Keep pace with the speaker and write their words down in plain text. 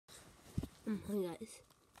Hi guys.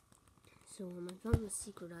 So I found the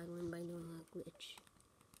secret island by doing a glitch.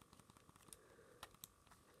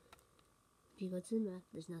 If you go to the map,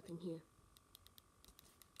 there's nothing here.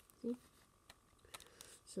 See?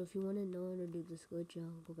 So if you want to know how to do this glitch,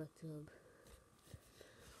 I'll go back to hub.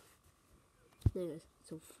 Anyways,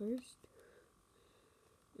 so first,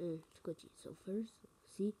 it's glitchy. So first,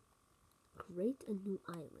 see, create a new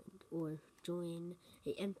island or join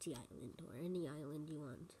a empty island or any island you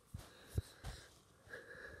want.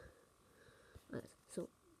 Alright, so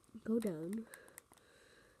go down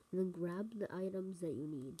and then grab the items that you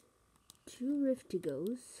need. 2 rift to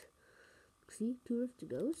goes. See, 2 rift to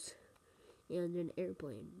goes and an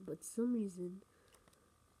airplane. But for some reason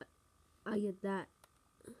I get that.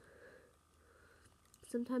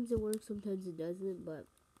 Sometimes it works, sometimes it doesn't, but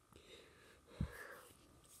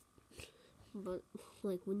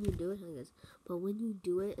like when you do it, I guess. But when you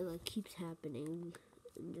do it, it like keeps happening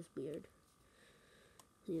and just weird.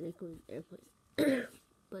 See, there goes the airplane.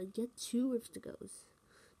 But get 2 rift to goes.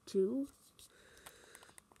 2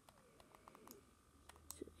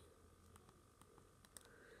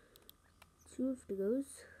 rift to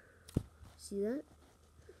goes. See that?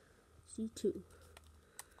 See 2.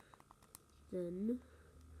 Then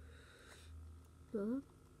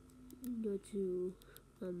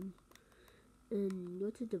go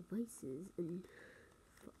to devices and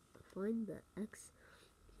find the X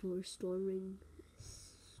for storing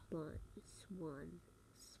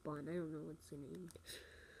spawn. I don't know what's the name,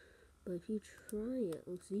 but if you try it,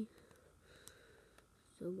 we'll see.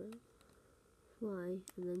 So go fly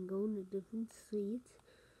and then go in a different seat.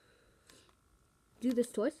 Do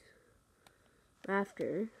this twice.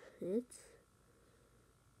 After it,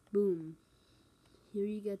 boom. Here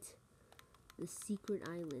you get the secret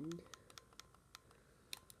island.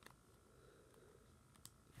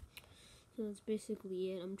 So that's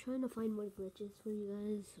basically it. I'm trying to find more glitches for you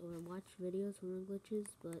guys, or watch videos for more glitches,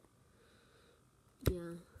 but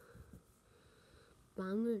yeah. But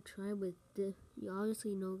I'm gonna try with the, you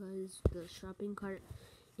obviously know guys, the shopping cart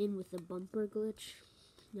in with the bumper glitch.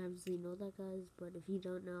 You obviously know that guys, but if you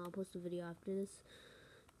don't know, I'll post a video after this.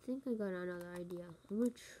 I think I got another idea. I'm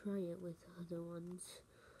gonna try it with other ones.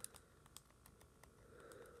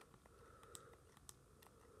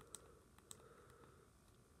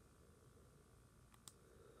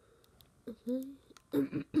 Okay.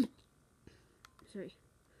 Sorry.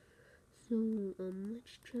 So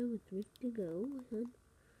let's try with Rift to Go.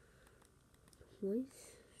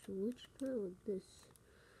 Twice. So let's try with this.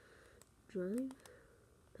 Drive.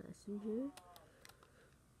 Passenger.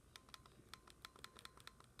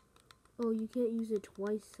 Oh, you can't use it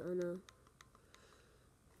twice on a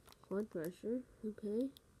quad crasher. Okay.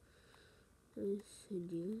 Nice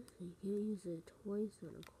idea. You can't use it twice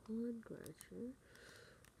on a quad crasher.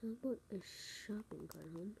 How about a shopping cart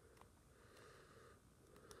one?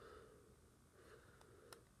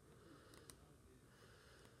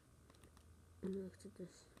 And next to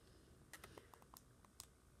this.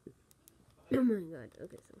 Oh my god.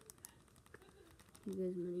 Okay, so you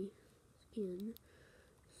guys ready? Scan.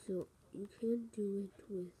 So you can't do it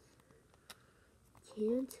with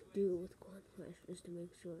quad crashers to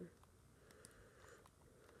make sure.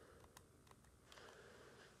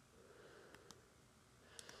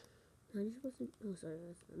 How are you supposed to? Oh, sorry,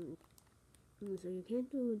 so you can't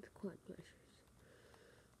do it with quad crashers.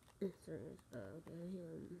 Sorry,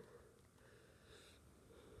 okay.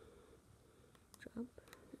 Drop.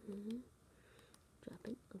 Drop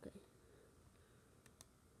it. Okay.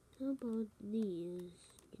 How about these? You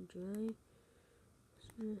can drive. So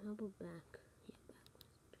how about back? Yeah, back.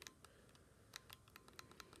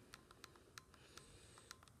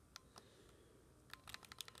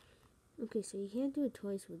 Okay, so you can't do it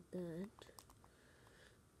twice with that.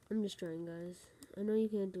 I'm just trying, guys. I know you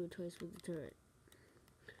can't do it twice with the turret.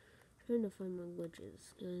 I'm trying to find more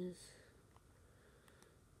glitches, guys.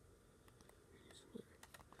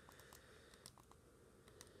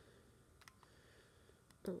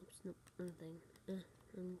 Oh, it's not wrong thing.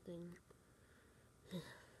 Wrong thing.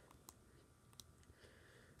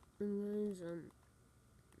 And guys,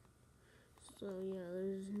 so yeah,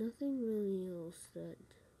 there's nothing really else that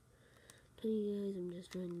tell you guys. I'm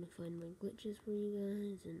just trying to find my glitches for you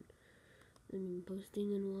guys, and I've been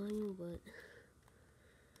posting in a while, but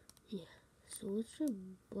yeah. So let's try.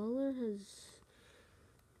 Baller has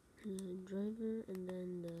the driver, and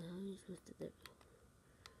then how are you supposed to do it?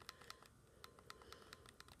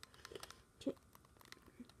 Okay.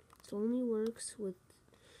 It only works with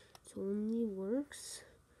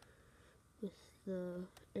the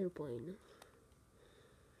airplane.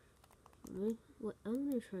 Right? What? I'm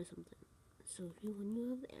gonna try something. So when you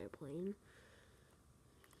have the airplane,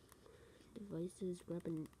 devices, grab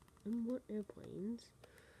an more airplanes,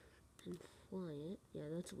 and fly it. Yeah,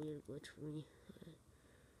 that's a weird glitch for me.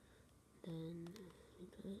 Then,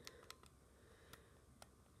 okay.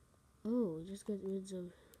 Oh, just got rid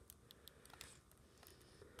of.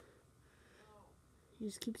 You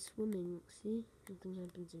just keep swimming. See, nothing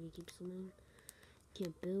happens if you keep swimming.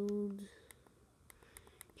 Can't build.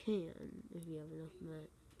 Can if you have enough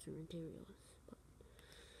mats or materials. But,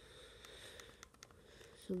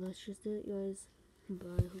 so that's just it, guys.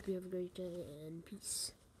 Bye. Hope you have a great day and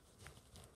peace.